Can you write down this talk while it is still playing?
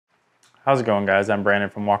How's it going, guys? I'm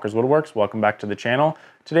Brandon from Walker's Woodworks. Welcome back to the channel.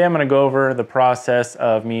 Today I'm going to go over the process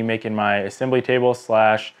of me making my assembly table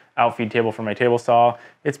slash outfeed table for my table saw.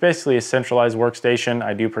 It's basically a centralized workstation.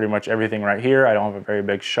 I do pretty much everything right here. I don't have a very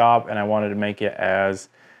big shop and I wanted to make it as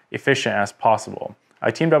efficient as possible.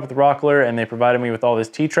 I teamed up with Rockler and they provided me with all this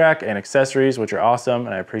T-Track and accessories, which are awesome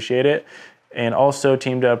and I appreciate it. And also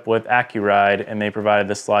teamed up with Accuride and they provided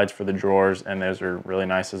the slides for the drawers, and those are really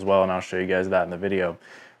nice as well, and I'll show you guys that in the video.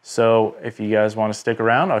 So if you guys want to stick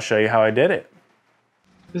around, I'll show you how I did it.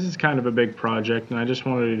 This is kind of a big project and I just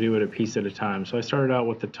wanted to do it a piece at a time. So I started out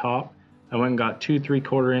with the top. I went and got 2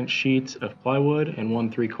 3/4 inch sheets of plywood and 1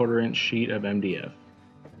 3/4 inch sheet of MDF.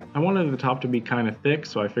 I wanted the top to be kind of thick,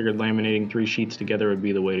 so I figured laminating 3 sheets together would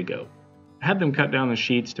be the way to go. I had them cut down the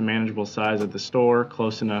sheets to manageable size at the store,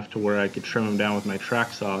 close enough to where I could trim them down with my track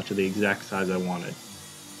saw to the exact size I wanted,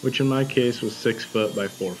 which in my case was 6 foot by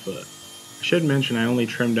 4 foot. I should mention I only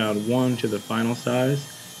trimmed down 1 to the final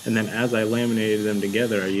size, and then as I laminated them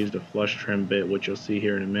together I used a flush trim bit, which you'll see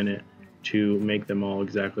here in a minute, to make them all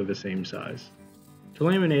exactly the same size. To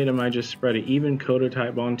laminate them I just spread an even coat of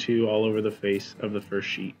Type Bond 2 all over the face of the first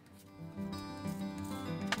sheet.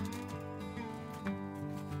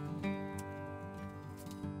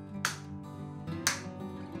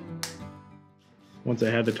 Once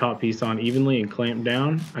I had the top piece on evenly and clamped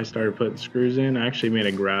down, I started putting screws in. I actually made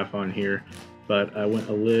a graph on here, but I went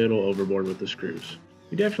a little overboard with the screws.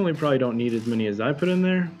 You definitely probably don't need as many as I put in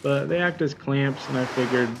there, but they act as clamps and I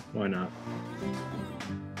figured, why not?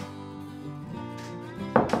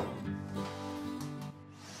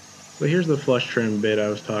 So here's the flush trim bit I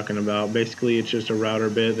was talking about. Basically it's just a router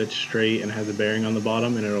bit that's straight and has a bearing on the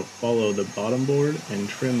bottom, and it'll follow the bottom board and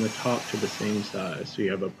trim the top to the same size so you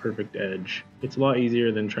have a perfect edge. It's a lot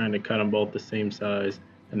easier than trying to cut them both the same size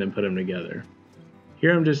and then put them together.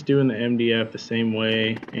 Here I'm just doing the MDF the same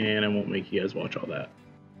way and I won't make you guys watch all that.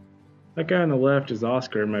 That guy on the left is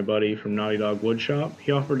Oscar, my buddy from Naughty Dog Woodshop.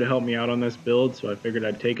 He offered to help me out on this build, so I figured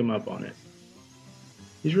I'd take him up on it.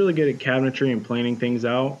 He's really good at cabinetry and planning things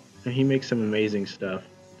out, and he makes some amazing stuff.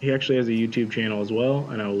 He actually has a YouTube channel as well,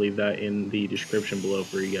 and I will leave that in the description below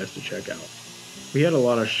for you guys to check out. We had a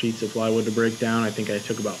lot of sheets of plywood to break down. I think I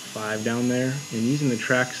took about 5 down there, and using the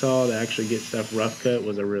track saw to actually get stuff rough cut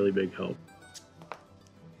was a really big help.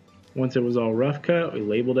 Once it was all rough cut, we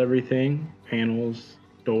labeled everything: panels,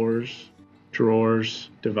 doors, drawers,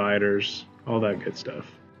 dividers, all that good stuff.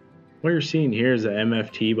 What you're seeing here is the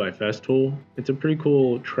MFT by Festool. It's a pretty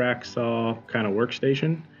cool track saw kind of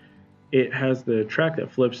workstation. It has the track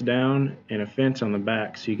that flips down and a fence on the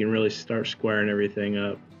back, so you can really start squaring everything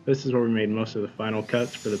up. This is where we made most of the final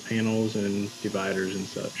cuts for the panels and dividers and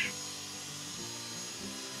such.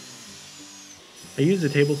 I use the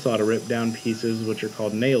table saw to rip down pieces, which are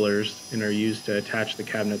called nailers and are used to attach the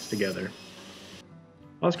cabinets together.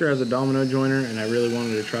 Oscar has a domino joiner and I really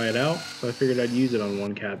wanted to try it out, so I figured I'd use it on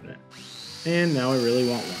one cabinet. And now I really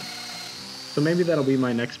want one. So maybe that'll be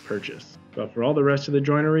my next purchase. But for all the rest of the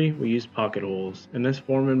joinery, we used pocket holes, and this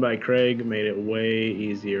Foreman by Craig made it way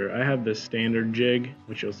easier. I have this standard jig,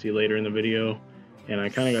 which you'll see later in the video, and I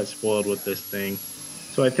kind of got spoiled with this thing.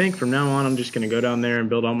 So I think from now on I'm just going to go down there and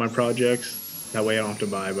build all my projects. That way I don't have to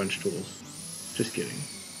buy a bunch of tools. Just kidding.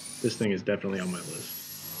 This thing is definitely on my list.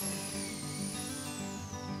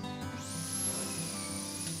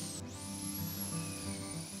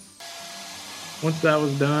 Once that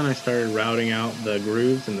was done, I started routing out the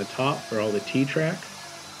grooves in the top for all the T-Track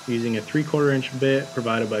using a 3/4 inch bit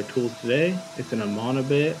provided by Tools Today. It's an Amana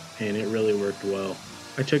bit and it really worked well.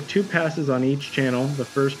 I took 2 passes on each channel, the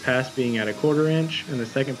first pass being at 1/4 inch and the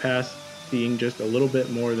second pass being just a little bit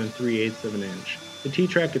more than 3/8 of an inch. The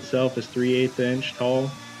T-Track itself is 3/8 inch tall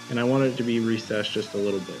and I wanted it to be recessed just a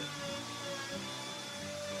little bit.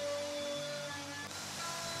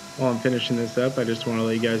 While I'm finishing this up, I just want to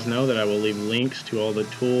let you guys know that I will leave links to all the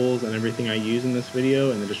tools and everything I use in this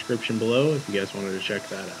video in the description below if you guys wanted to check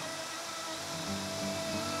that out.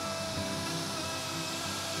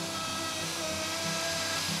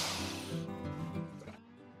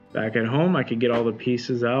 Back at home, I could get all the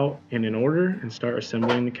pieces out and in order and start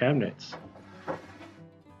assembling the cabinets.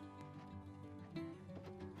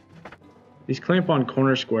 These clamp-on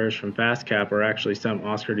corner squares from FastCap are actually something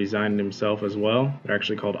Oscar designed himself as well. They're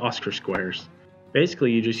actually called Oscar squares.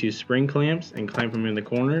 Basically, you just use spring clamps and clamp them in the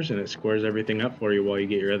corners and it squares everything up for you while you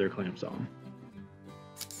get your other clamps on.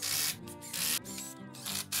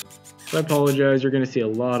 So I apologize, you're going to see a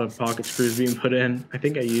lot of pocket screws being put in. I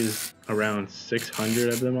think I used around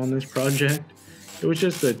 600 of them on this project. It was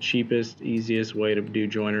just the cheapest, easiest way to do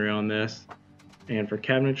joinery on this. And for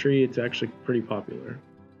cabinetry, it's actually pretty popular.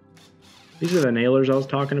 These are the nailers I was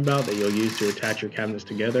talking about that you'll use to attach your cabinets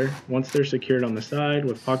together. Once they're secured on the side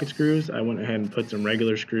with pocket screws, I went ahead and put some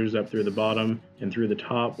regular screws up through the bottom and through the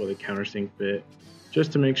top with a countersink bit,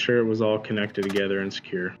 just to make sure it was all connected together and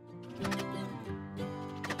secure.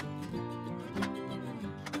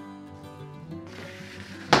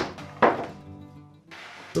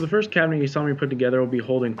 So the first cabinet you saw me put together will be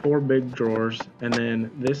holding 4 big drawers, and then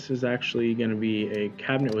this is actually going to be a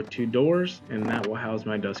cabinet with 2 doors, and that will house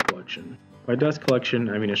my dust collection. By dust collection,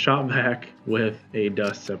 I mean a shop vac with a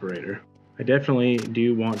dust separator. I definitely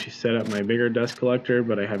do want to set up my bigger dust collector,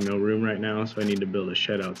 but I have no room right now, so I need to build a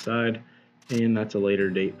shed outside, and that's a later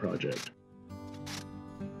date project.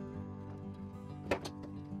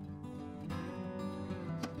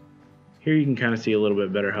 Here you can kind of see a little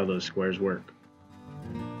bit better how those squares work.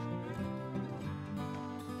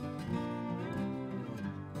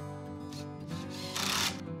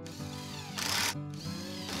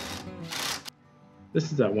 This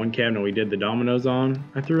is that one cabinet we did the dominoes on.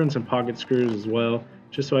 I threw in some pocket screws as well,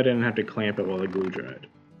 just so I didn't have to clamp it while the glue dried.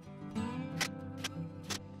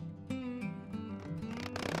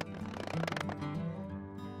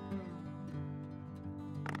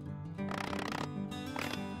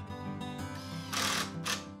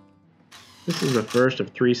 This is the first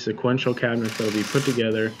of 3 sequential cabinets that will be put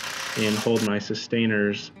together and hold my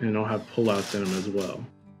systainers, and it'll have pullouts in them as well.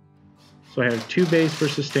 So I have 2 bays for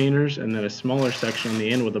systainers and then a smaller section on the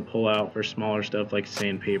end with a pullout for smaller stuff like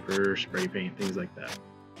sandpaper, spray paint, things like that.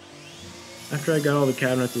 After I got all the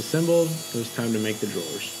cabinets assembled, it was time to make the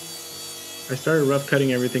drawers. I started rough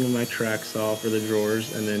cutting everything with my track saw for the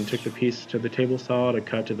drawers and then took the pieces to the table saw to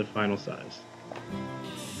cut to the final size.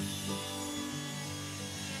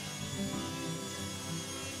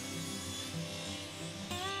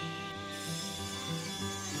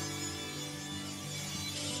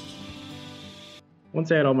 Once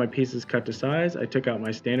I had all my pieces cut to size, I took out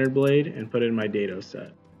my standard blade and put it in my dado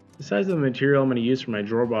set. The size of the material I'm going to use for my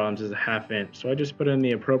drawer bottoms is a 1/2 inch, so I just put in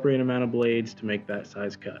the appropriate amount of blades to make that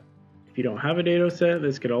size cut. If you don't have a dado set,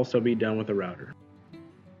 this could also be done with a router.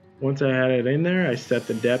 Once I had it in there, I set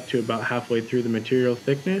the depth to about halfway through the material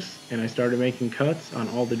thickness, and I started making cuts on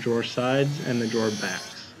all the drawer sides and the drawer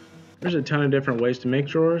backs. There's a ton of different ways to make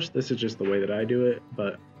drawers. This is just the way that I do it,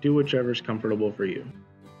 but do whichever's comfortable for you.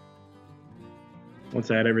 Once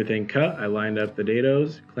I had everything cut, I lined up the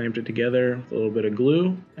dados, clamped it together with a little bit of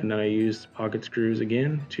glue, and then I used pocket screws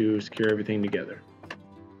again to secure everything together.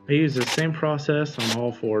 I used the same process on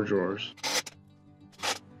all 4 drawers.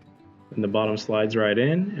 Then the bottom slides right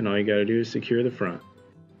in, and all you gotta do is secure the front.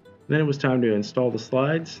 Then it was time to install the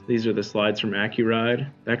slides. These are the slides from AccuRide.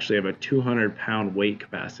 They actually have a 200-pound weight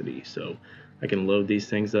capacity, so I can load these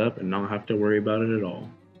things up and not have to worry about it at all.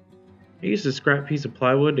 I used a scrap piece of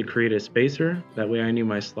plywood to create a spacer. That way I knew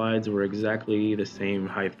my slides were exactly the same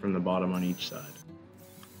height from the bottom on each side.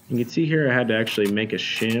 You can see here I had to actually make a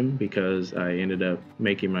shim because I ended up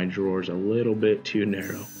making my drawers a little bit too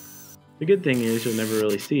narrow. The good thing is you'll never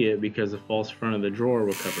really see it because the false front of the drawer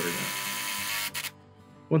will cover it up.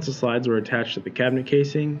 Once the slides were attached to the cabinet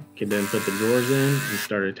casing, you can then put the drawers in and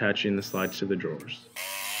start attaching the slides to the drawers.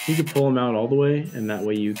 You can pull them out all the way, and that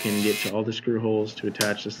way you can get to all the screw holes to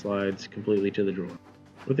attach the slides completely to the drawer.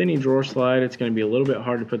 With any drawer slide, it's going to be a little bit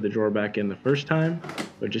hard to put the drawer back in the first time,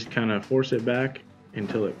 but just kind of force it back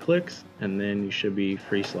until it clicks, and then you should be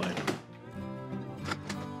free sliding.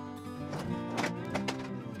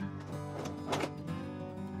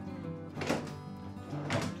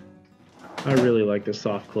 I really like the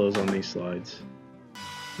soft close on these slides.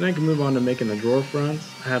 Then I can move on to making the drawer fronts.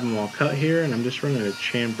 I have them all cut here, and I'm just running a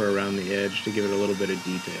chamfer around the edge to give it a little bit of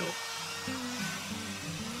detail.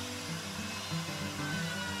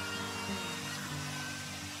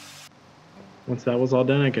 Once that was all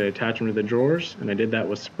done, I could attach them to the drawers, and I did that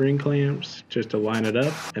with spring clamps just to line it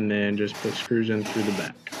up, and then just put screws in through the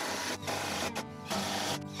back.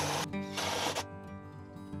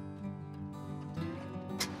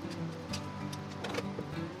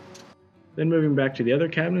 Then moving back to the other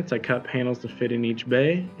cabinets, I cut panels to fit in each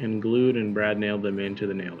bay and glued and brad nailed them into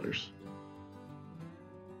the nailers.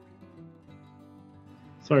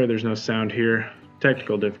 Sorry there's no sound here.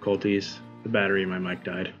 Technical difficulties. The battery in my mic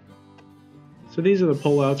died. So these are the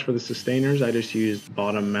pullouts for the systainers. I just used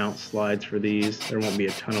bottom mount slides for these. There won't be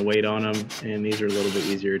a ton of weight on them, and these are a little bit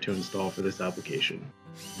easier to install for this application.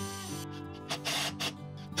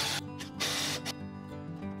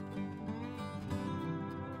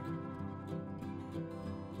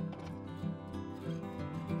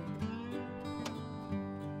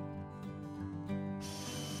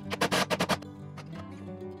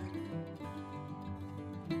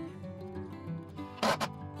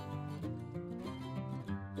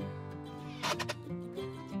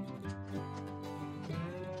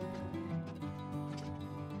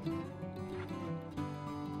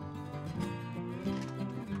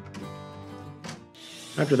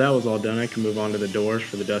 After that was all done, I can move on to the doors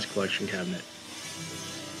for the dust collection cabinet.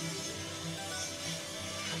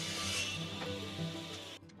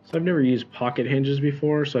 So I've never used pocket hinges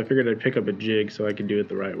before, so I figured I'd pick up a jig so I could do it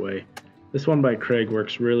the right way. This one by Craig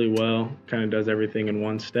works really well, kind of does everything in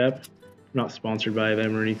one step. I'm not sponsored by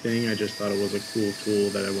them or anything, I just thought it was a cool tool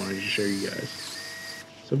that I wanted to show you guys.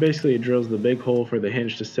 So basically it drills the big hole for the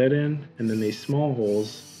hinge to set in, and then these small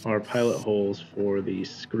holes are pilot holes for the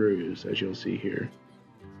screws, as you'll see here.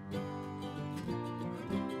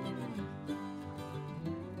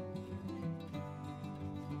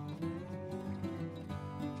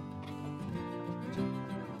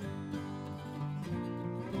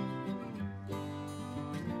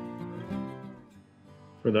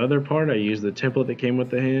 For the other part, I used the template that came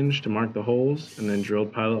with the hinge to mark the holes, and then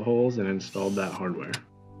drilled pilot holes and installed that hardware.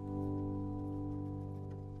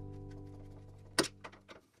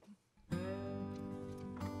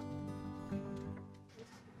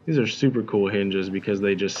 These are super cool hinges because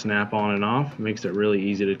they just snap on and off. It makes it really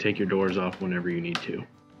easy to take your doors off whenever you need to.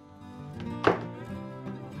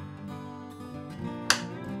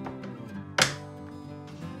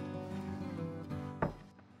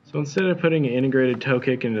 So instead of putting an integrated toe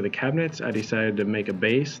kick into the cabinets, I decided to make a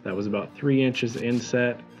base that was about 3 inches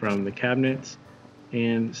inset from the cabinets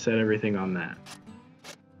and set everything on that.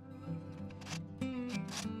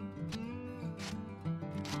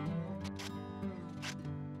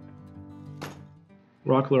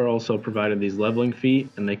 Rockler also provided these leveling feet,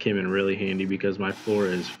 and they came in really handy because my floor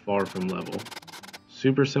is far from level.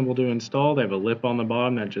 Super simple to install. They have a lip on the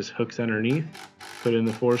bottom that just hooks underneath. Put in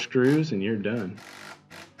the 4 screws and you're done.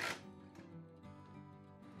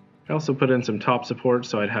 I also put in some top support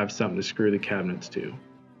so I'd have something to screw the cabinets to.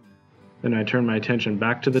 Then I turned my attention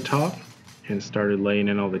back to the top and started laying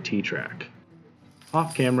in all the T-Track.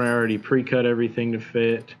 Off camera I already pre-cut everything to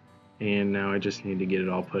fit, and now I just need to get it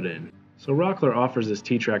all put in. So Rockler offers this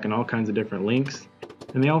T-Track in all kinds of different lengths,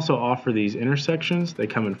 and they also offer these intersections. They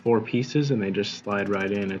come in 4 pieces and they just slide right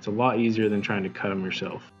in. It's a lot easier than trying to cut them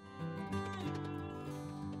yourself.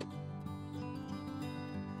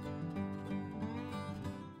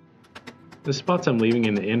 The spots I'm leaving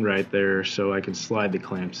in the end right there so I can slide the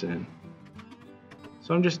clamps in.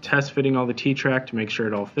 So I'm just test fitting all the T-Track to make sure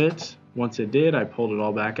it all fits. Once it did, I pulled it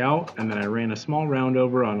all back out, and then I ran a small round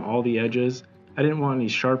over on all the edges. I didn't want any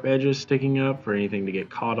sharp edges sticking up for anything to get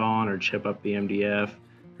caught on or chip up the MDF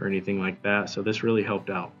or anything like that, so this really helped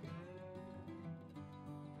out.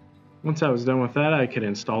 Once I was done with that, I could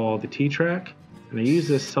install all the T-Track, and I used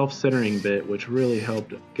this self-centering bit which really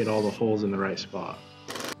helped get all the holes in the right spot.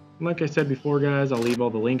 Like I said before, guys, I'll leave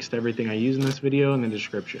all the links to everything I use in this video in the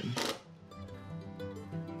description.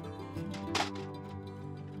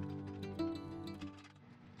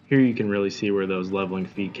 Here you can really see where those leveling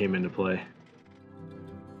feet came into play.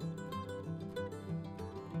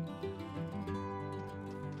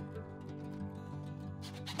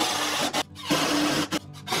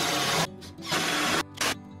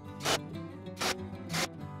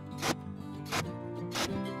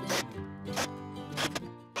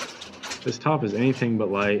 This top is anything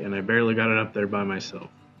but light, and I barely got it up there by myself.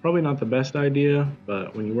 Probably not the best idea,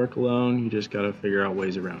 but when you work alone, you just gotta figure out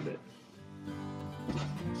ways around it.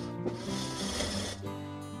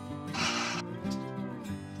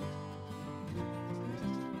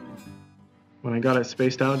 When I got it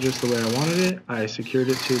spaced out just the way I wanted it, I secured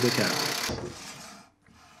it to the cabinets.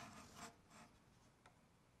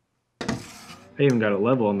 I even got it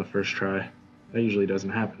level on the first try. That usually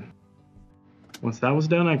doesn't happen. Once that was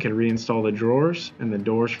done, I could reinstall the drawers and the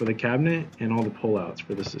doors for the cabinet and all the pullouts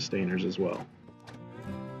for the systainers as well.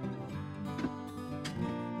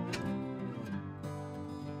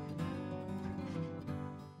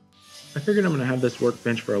 I figured I'm going to have this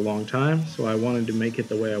workbench for a long time, so I wanted to make it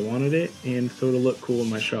the way I wanted it and so it'll look cool in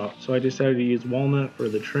my shop. So I decided to use walnut for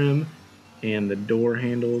the trim and the door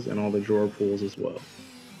handles and all the drawer pulls as well.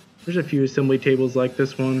 There's a few assembly tables like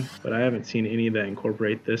this one, but I haven't seen any that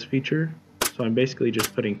incorporate this feature. So I'm basically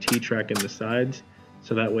just putting T-Track in the sides,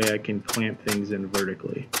 so that way I can clamp things in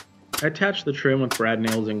vertically. I attached the trim with brad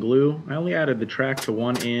nails and glue. I only added the track to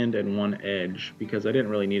one end and one edge, because I didn't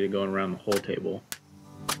really need it going around the whole table.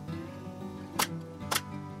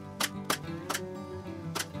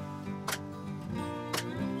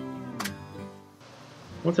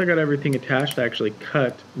 Once I got everything attached, I actually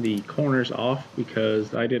cut the corners off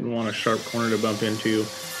because I didn't want a sharp corner to bump into,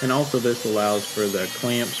 and also this allows for the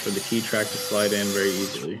clamps for the T-Track to slide in very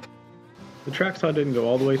easily. The track saw didn't go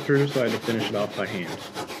all the way through, so I had to finish it off by hand.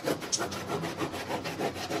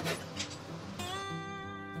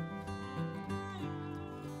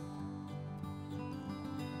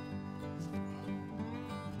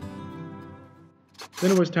 Then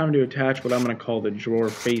it was time to attach what I'm going to call the drawer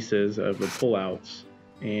faces of the pullouts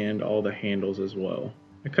and all the handles as well.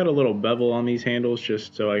 I cut a little bevel on these handles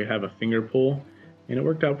just so I have a finger pull, and it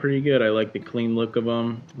worked out pretty good. I like the clean look of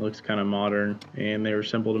them. It looks kind of modern, and they were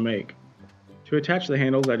simple to make. To attach the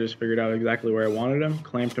handles, I just figured out exactly where I wanted them,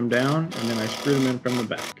 clamped them down, and then I screwed them in from the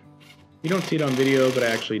back. You don't see it on video, but I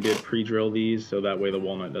actually did pre-drill these so that way the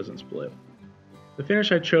walnut doesn't split. The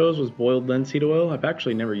finish I chose was boiled linseed oil. I've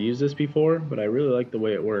actually never used this before, but I really like the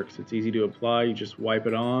way it works. It's easy to apply. You just wipe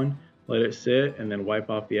it on, let it sit, and then wipe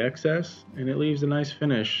off the excess, and it leaves a nice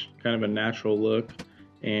finish, kind of a natural look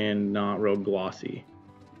and not real glossy.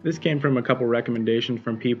 This came from a couple recommendations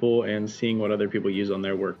from people and seeing what other people use on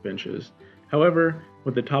their workbenches. However,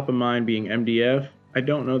 with the top of mine being MDF, I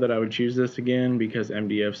don't know that I would choose this again because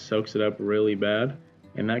MDF soaks it up really bad,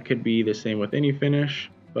 and that could be the same with any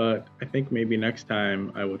finish. But I think maybe next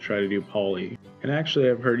time I will try to do poly. And actually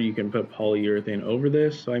I've heard you can put polyurethane over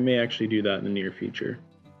this, so I may actually do that in the near future.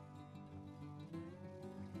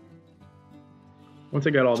 Once I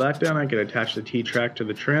got all that done, I could attach the T-Track to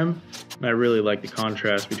the trim, and I really like the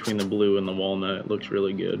contrast between the blue and the walnut. It looks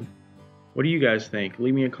really good. What do you guys think?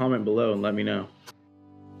 Leave me a comment below and let me know.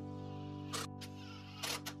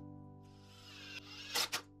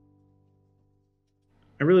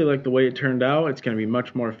 I really like the way it turned out. It's going to be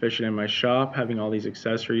much more efficient in my shop, having all these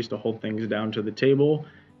accessories to hold things down to the table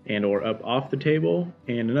and or up off the table.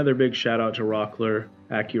 And another big shout out to Rockler,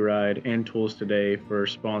 AccuRide, and Tools Today for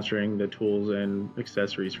sponsoring the tools and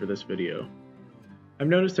accessories for this video. I've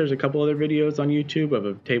noticed there's a couple other videos on YouTube of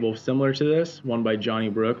a table similar to this, one by Johnny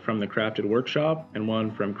Brook from the Crafted Workshop and one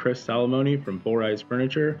from Chris Salamone from Four Eyes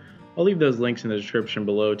Furniture. I'll leave those links in the description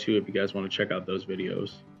below too if you guys want to check out those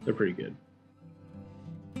videos. They're pretty good.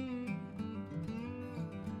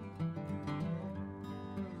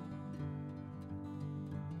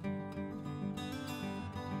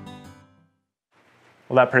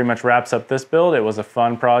 Well, that pretty much wraps up this build. It was a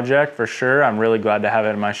fun project for sure. I'm really glad to have it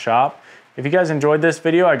in my shop. If you guys enjoyed this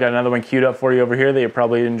video, I got another one queued up for you over here that you'll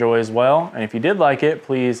probably enjoy as well. And if you did like it,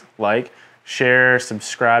 please like, share,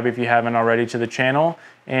 subscribe if you haven't already to the channel,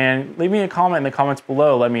 and leave me a comment in the comments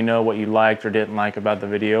below. Let me know what you liked or didn't like about the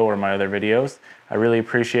video or my other videos. I really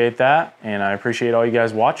appreciate that, and I appreciate all you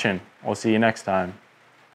guys watching. We'll see you next time.